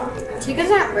feels wrong.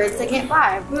 Chickens aren't birds, they can't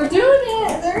fly. They're doing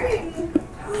it!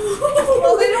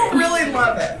 Well, they don't really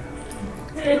love it.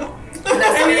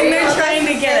 I mean, they're trying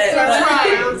to get it.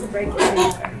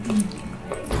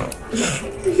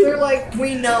 They're like,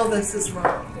 we know this is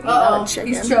wrong. Uh-oh,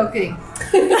 he's choking.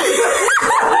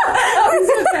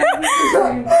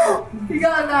 He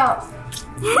got it out.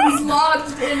 He's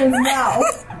lodged in his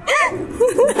mouth. Oh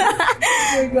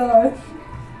my gosh.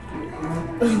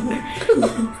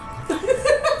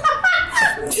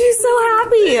 She's so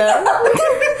happy.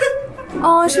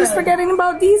 Oh, she's forgetting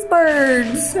about these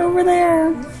birds over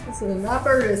there. Listen, that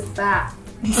bird is fat.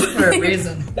 For a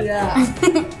reason. Yeah.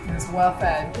 It's well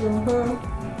fed.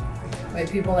 By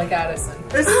people like Addison.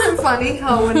 Isn't it funny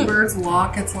how when birds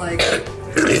walk, it's like,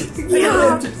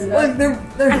 Yeah. Like their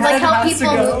It's like how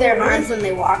people move their arms when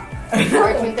they walk.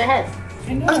 Or move their head.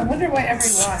 I know, I wonder why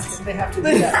every walk they have to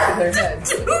do that with their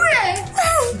heads.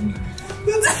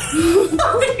 you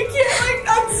can't like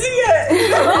unsee it.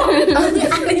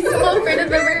 He's so afraid of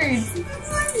the birds.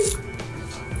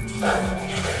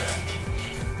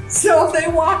 So if they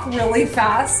walk really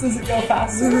fast, does it go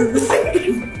faster?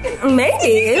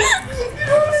 Maybe.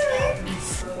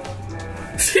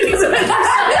 You know what I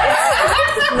mean?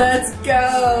 Let's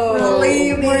go.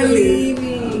 We're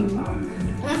leaving.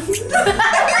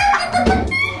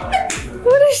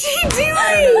 What is she doing?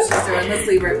 I don't know what she's doing. Let's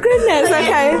leave her. Goodness,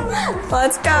 okay.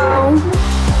 Let's go.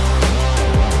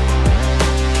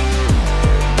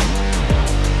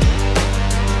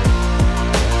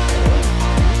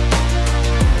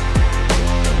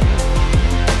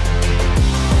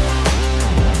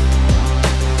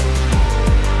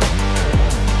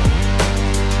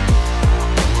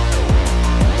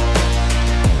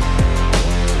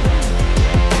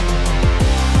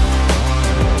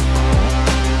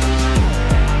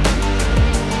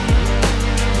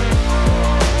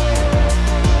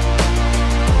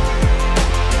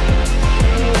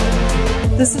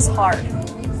 This is hard.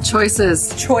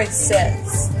 Choices.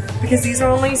 Because these are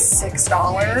only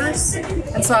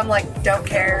 $6. And so I'm like, don't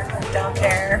care.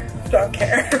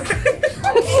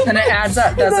 And it adds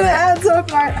up, doesn't it? It adds up.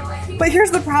 But here's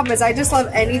the problem is I just love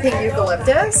anything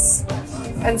eucalyptus.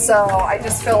 And so I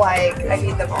just feel like I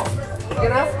need them all. You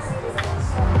know?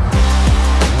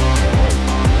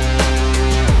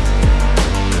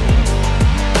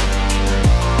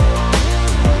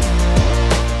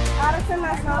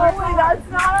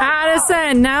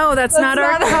 Addison, no, that's not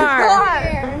our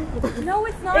car. No,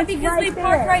 it's not because they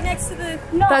parked right next to the.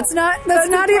 No, That's not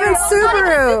even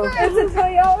Subaru. It's a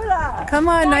Toyota. Come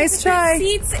on, nice try.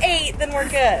 Seats 8, then we're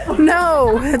good.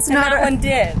 No, it's And not. that one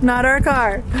did. Not our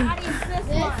car.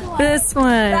 This one.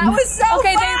 That was so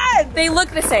fun. They look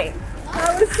the same.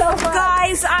 That was so fun.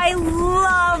 Guys, I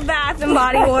love Bath and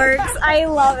Body Works. I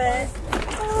love it.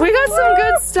 We got some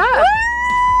good stuff.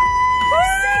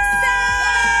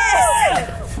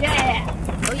 Yeah.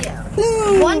 Oh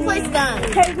yeah. One place done.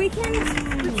 Okay, we can.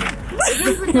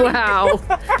 Wow.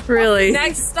 Really?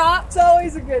 Next stop. It's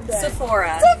always a good day.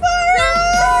 Sephora.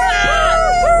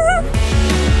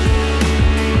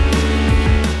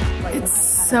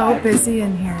 It's so busy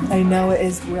in here. I know it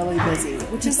is really busy.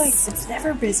 Which is like, it's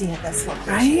never busy at this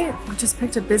location. Right? We just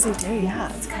picked a busy day.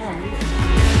 Yeah, it's kind of weird.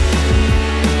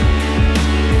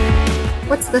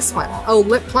 What's this one? Oh,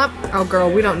 lip plump. Oh, girl,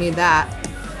 we don't need that.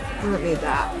 We don't need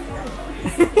that.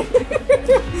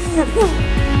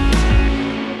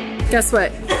 Guess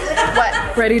what?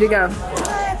 What? Ready to go.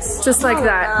 Just like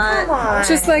that. Come on.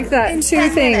 Just like that. In 2 10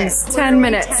 things. minutes. 10 Literally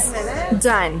minutes. 10 minutes.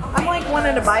 Done. I'm like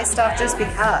wanting to buy stuff just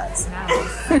because.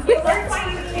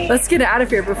 Let's get out of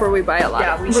here before we buy a lot.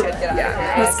 Yeah, we should get out of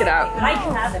here. Let's get out. I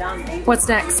can have it on me. What's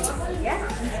next?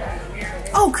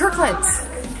 Oh, Kirkland's.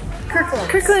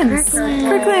 Kirkland's.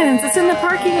 It's in the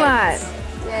parking lot.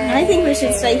 I think we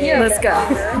should stay here. Let's go.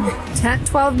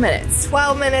 12 minutes.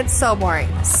 12 minutes, so boring.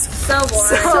 So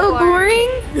boring. So boring?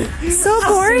 So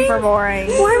boring? Super boring.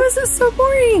 Why was it so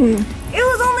boring? It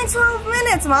was only 12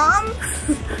 minutes, Mom.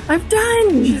 I'm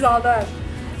done. She's all done.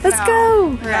 Let's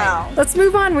go. No. Let's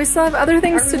move on. We still have other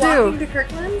things to do. To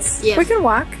Kirkland's? Yeah. We can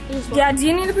walk. Yeah, do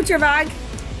you need to put your bag?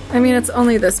 I mean, it's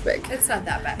only this big. It's not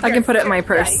that bad. I can put it in my Yeah, you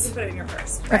purse. can put it in your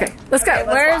purse. Okay, let's go.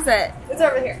 Where is it? It's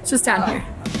over here. It's just down here.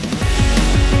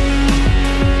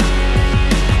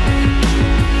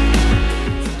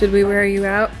 Did we wear you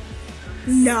out?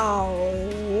 No.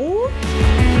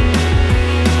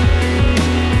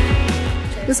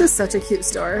 This is such a cute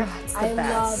store. I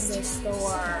love this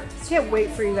store. Can't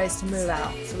wait for you guys to move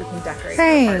out so we can decorate.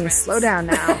 Hey, slow down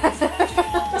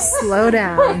now. Slow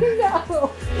down.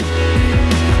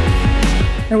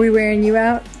 Are we wearing you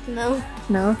out? No.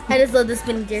 No? I just love this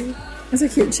spinning chair. It's a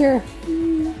cute chair.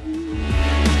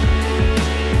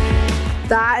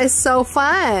 That is so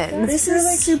fun. This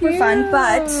is super fun,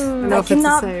 but know I if it's the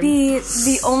cannot same. be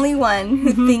the only one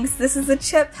who thinks this is a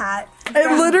chip hat.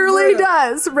 It literally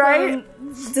does, right?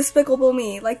 Despicable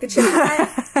Me, like the chip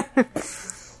hat.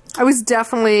 I was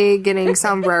definitely getting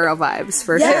sombrero vibes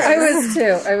for sure. I was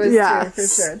too. I was Yes. too, for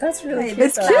sure. That's really cute.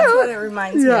 It's That's cute. what it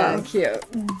reminds me of. Cute.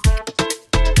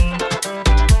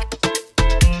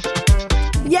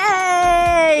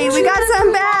 Yay! We got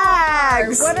some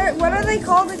bags. What are they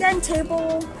called again?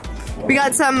 Table. We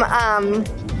got some,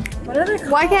 What are they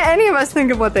called? why can't any of us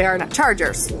think of what they are now?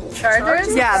 Chargers.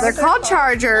 Chargers? Yeah, they're called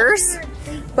chargers.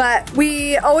 But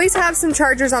we always have some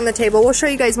chargers on the table. We'll show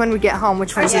you guys when we get home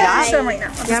which ones we got. Show them right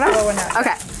now. You know?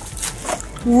 Okay.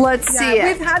 Let's see it.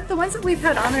 We've had the ones that we've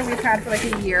had on there. We've had for like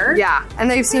a year. Yeah,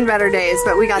 and they've seen better days,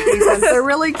 but we got these ones. They're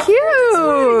really You keep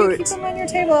cute. them on your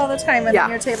table all the time, and Yeah. then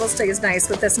your table stays nice.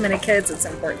 With this many kids, it's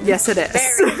important. Yes, it is.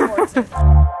 Very important.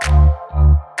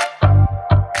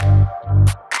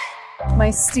 My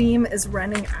steam is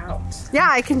running out. Yeah,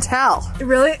 I can tell.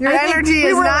 Really? Your I think energy we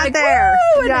is were not like, there.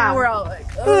 "Woo," and Yeah. now we're all like,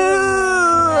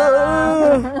 "Oh."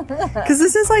 Because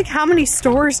this is like how many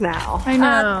stores now? I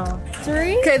know.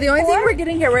 3? Okay, the only thing we're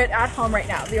getting here, we're at home right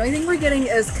now. The only thing we're getting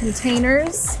is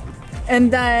containers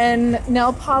and then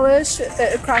nail polish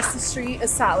across the street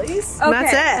is Sally's. Okay.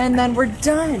 That's it. And then we're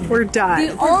done. We're done.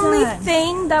 The only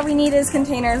thing that we need is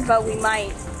containers, but we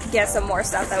might get some more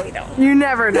stuff that we don't. You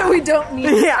never know. We don't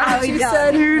need Yeah, as you you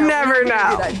said. You never we're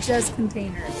not gonna know. do that, just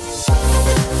containers.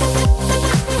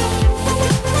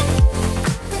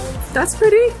 That's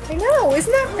pretty. I know,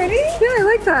 isn't that pretty? Yeah, I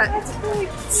like that. That's really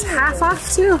It's half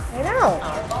off too. I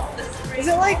know. Is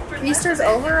it like Easter's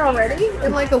over already?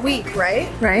 In like a week, right?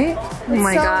 Right? Oh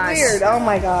my so gosh. weird. Oh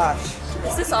my gosh.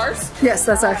 Is this ours? Yes,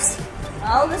 that's ours.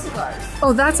 Oh, this is ours.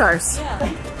 Oh, that's ours. Yeah.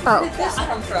 Oh, Where did this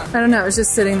come from? I don't know. It was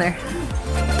just sitting there.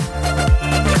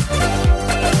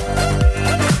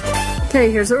 Okay,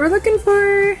 here's what we're looking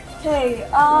for. Okay,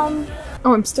 Oh,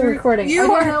 I'm still recording. You I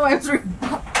don't are- know. I was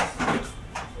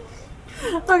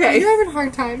okay. Are you having a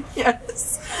hard time?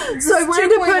 Yes. So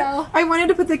I wanted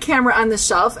to put the camera on the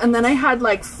shelf, and then I had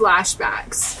like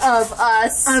flashbacks Of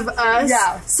us. of us.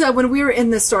 Yeah. So when we were in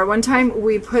the store one time,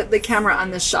 we put the camera on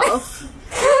the shelf.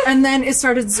 And then it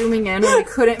started zooming in, and we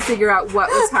couldn't figure out what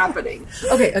was happening.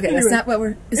 Okay, that's not what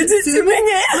we're. Is it zooming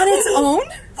in on its own?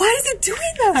 Why is it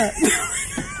doing that?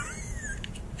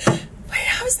 Wait,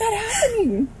 how is that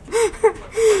happening?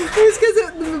 It was because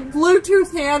the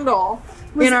Bluetooth handle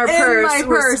was In our purse, my was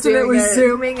purse, and it doing was it.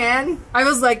 zooming in. I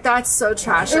was like, "That's so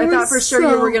trash." It I thought was for sure you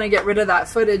so- were gonna get rid of that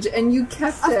footage, and you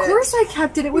kept it. Of course I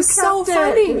kept it. It was so kept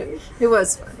funny. it. It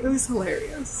was fun. It was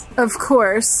hilarious. Of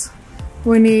course,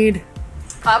 we need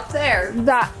Up there.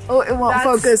 that. Oh, it won't That's-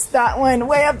 focus. That one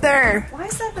way up there, Why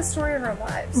is that the story of our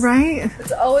lives? right?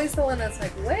 It's always the one that's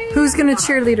like, wait. Who's gonna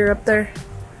cheerleader up there?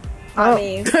 Not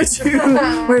me.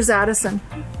 Where's Addison?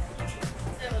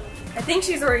 I think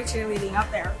she's already cheerleading up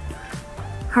there.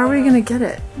 How are we gonna get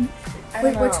it?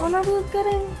 Wait, which one are we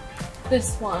getting?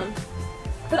 This one.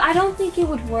 But I don't think it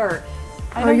would work.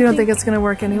 Oh, you don't think it's gonna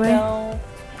work anyway? No.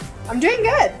 I'm doing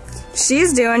good.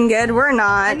 She's doing good. We're I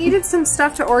not. needed some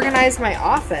stuff to organize my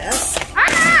office.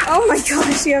 Oh my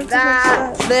gosh, you have to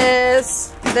That,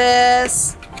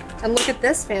 this, and look at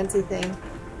this fancy thing.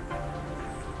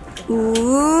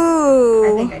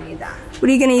 Ooh. I think I need that. What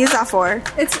are you gonna use that for?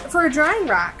 It's for a drying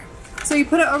rack. So you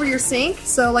put it over your sink,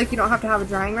 so like you don't have to have a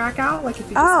drying rack out, like if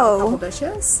you just have a couple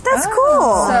dishes. That's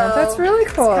cool. So That's really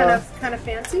cool. It's kind of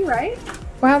fancy, right?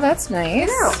 Wow, that's nice.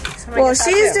 Well,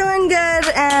 she's doing good,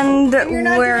 and You're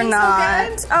not we're doing so not.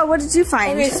 good? Oh, what did you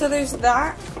find? Okay, so there's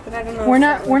that, but I don't know.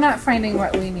 We're not finding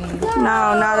what we need. No,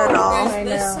 not at all. There's I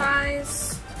this know.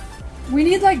 size. We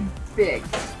need like big.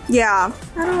 Yeah.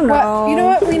 I don't know. What you know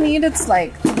what we need? It's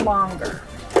like longer.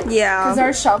 Yeah. Because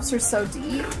our shelves are so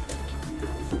deep.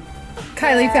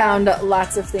 Kylie found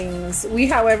lots of things. We,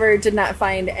 however, did not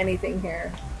find anything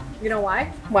here. You know why?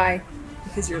 Why?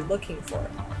 Because you're looking for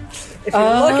it. If you're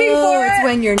looking for it's it,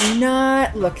 when you're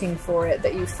not looking for it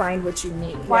that you find what you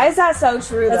need. Why is that so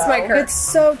true? that's though? my curse. It's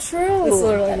so true. It's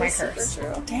literally That my is super curse.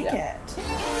 true. Dang it.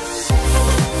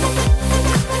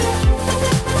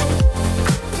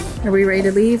 Are we ready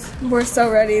to leave? We're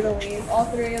so ready to leave. All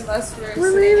three of us were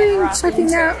We're sitting in leaving, rocking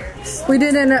checking out. chairs. We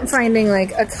did end up finding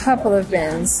like a couple of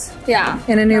bins Yeah.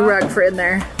 and a new rug for in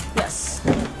there. Yes.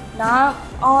 Not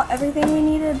everything we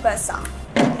needed, but some.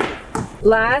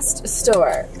 Last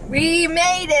store. We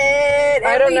made it.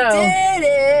 I don't know. Did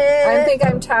it. I think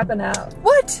I'm tapping out.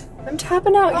 What? I'm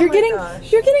tapping out. Oh you're my getting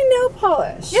gosh. you're getting nail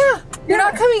polish. Yeah. You're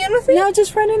not coming in with me? No,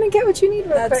 just run in and get what you need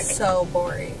real quick. That's so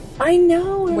boring. I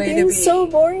know. I'm Way to being be. so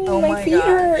boring. Oh my my feet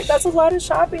hurt. gosh. That's a lot of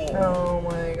shopping. Oh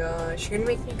my gosh. You're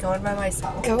gonna make me go in by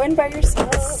myself. Go in by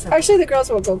yourself. Actually, the girls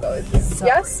will go.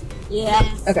 Yes? Yeah.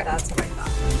 Okay. That's what I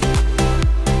thought.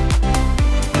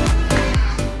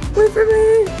 Wait for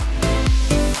me.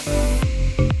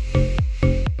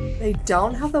 They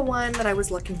don't have the one that I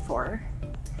was looking for,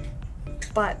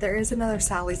 but there is another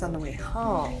Sally's on the way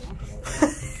home.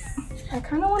 I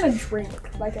kind of want a drink.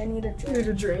 Like, I need a drink. You need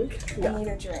a drink? I need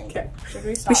a drink. Okay. Should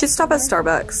we stop? We should stop at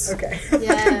Starbucks. Okay.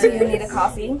 Yeah. Do you need a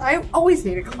coffee? I always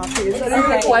need a coffee. Is that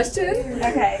even a Okay. question?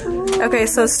 Okay. Okay,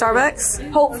 so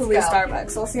Starbucks. Hopefully Let's go.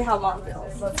 Starbucks. We'll see how long it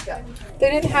is. Let's go. They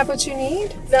didn't have what you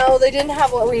need? No, they didn't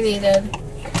have what we needed.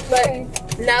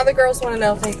 But now the girls want to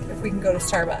know if we can go to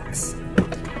Starbucks.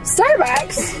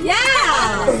 Starbucks?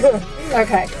 Yeah!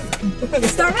 Okay.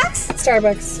 Starbucks?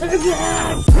 Starbucks.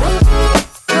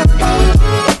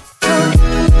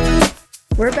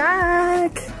 We're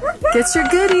back. Get your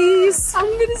goodies. I'm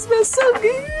gonna smell so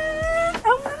good.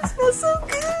 I'm gonna smell so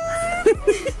good.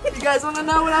 You guys want to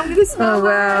know what I'm gonna smell Oh,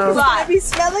 wow. like? I'm gonna be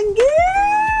smelling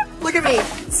good. Look at me,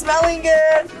 smelling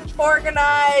good,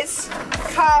 organized,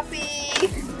 coffee,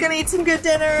 gonna eat some good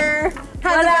dinner.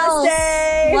 Have a nice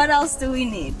day. What else do we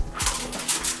need?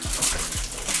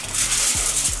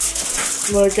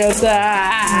 Look at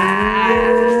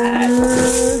that.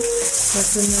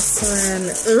 What's in this one?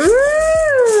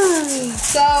 Ooh.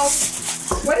 So,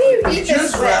 what do you eat this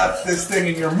Just with? wrap this thing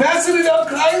and you're messing it up,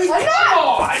 Kylie. Why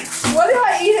not? What do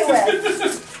I eat it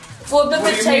with? Well, the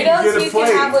What do you mean? potatoes Get a you plate.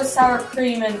 can have with sour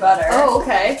cream and butter. Oh,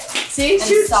 okay. See,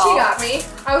 she salt. got me.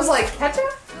 I was like, ketchup?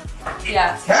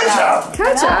 Yeah. Ketchup.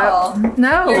 Ketchup?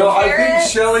 No. No, I think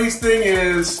Carrots. Shelly's thing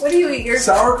is What do you eat? Your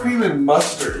sour cream and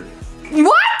mustard.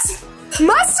 What?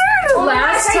 Mustard?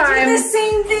 Last I do time, the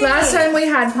same thing. last time we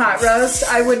had pot roast,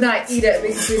 I would not eat it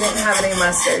because we didn't have any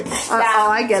mustard. Oh,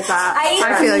 I get that.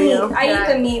 I feel eat you. I eat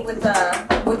the meat with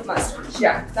mustard.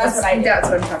 Yeah, That's what I do. That's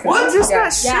what I'm talking What? about. I'm just Yeah.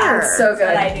 not sure. It's so good.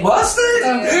 What I do. Mustard? Ew.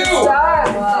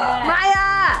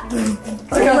 Maya!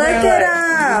 Look at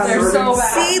them. They're so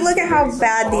bad. See, look at how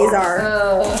bad these are.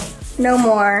 No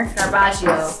more.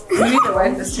 Carpaccio. You need to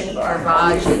wipe this table.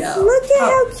 Carpaccio. Look at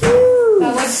how cute.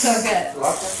 That looks so good.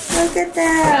 Look at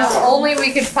that. If only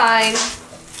we could find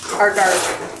our garlic.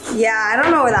 Yeah, I don't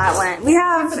know where that went. We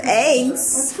have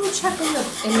eggs. Let's go check in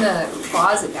the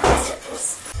closet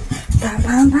downstairs.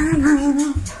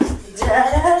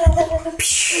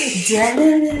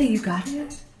 You got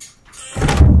it?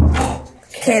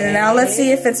 Okay, now let's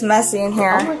see if it's messy in Oh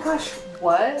here. my gosh,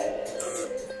 what?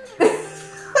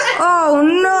 Oh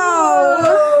no!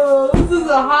 Oh, this is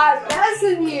a hot mess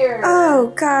in here.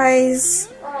 Oh, guys.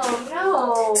 Oh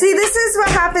no. See, this is what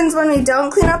happens when we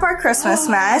don't clean up our Christmas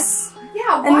mess.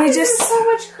 Yeah, and why we is just there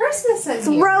so much Christmas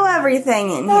in here? Throw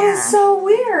everything in That here. is so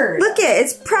weird. Look it,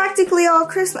 it's practically all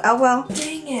Christmas. Oh, well.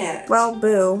 Dang it. Well,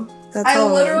 boo. That's I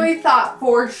all literally thought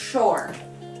for sure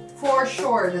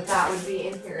that that would be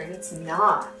in here, and it's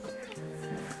not.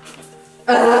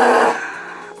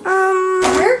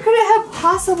 Where could it have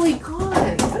possibly gone?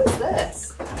 What is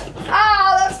this?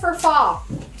 Oh, that's for fall.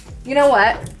 You know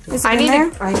what? I need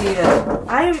to.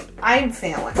 I'm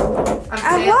failing. I'm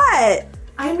failing. What?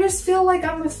 I just feel like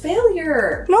I'm a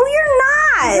failure. No, you're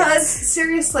not. Because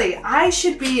seriously, I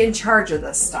should be in charge of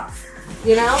this stuff.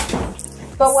 You know?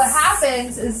 But what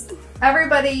happens is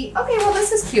everybody. Okay, well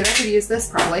this is cute. I could use this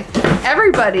probably.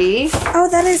 Everybody. Oh,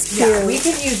 that is cute. Yeah, we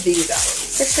can use these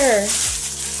though. For sure.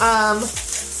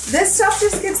 This stuff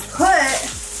just gets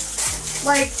put,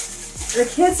 like, the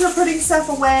kids are putting stuff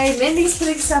away, Mindy's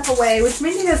putting stuff away, which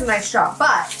Mindy does a nice job,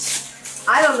 but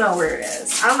I don't know where it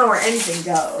is. I don't know where anything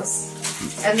goes.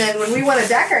 And then when we want to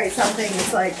decorate something,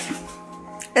 it's like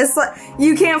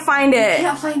you can't find it. you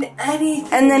can't find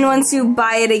anything. And then once you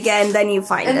buy it again, then you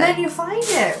find it. And then you find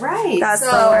it, right. That's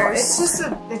so the worst. it's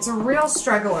just it's a real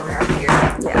struggle around here.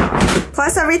 Yeah.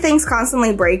 Plus everything's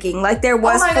constantly breaking. Like there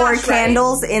was Oh my 4 gosh,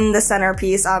 candles in the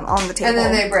centerpiece on the table. And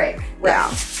then they break.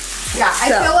 Right. Yeah, I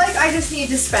feel like I just need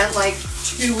to spend like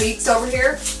 2 weeks over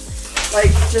here.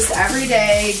 Like just every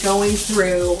day going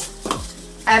through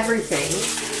everything.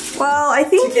 Well, I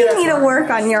think you need to work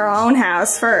on your own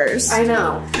house first. I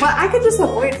know. But I could just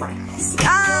avoid my house. You know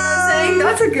what I'm saying?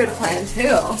 That's a good plan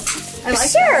too. I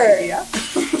like that idea.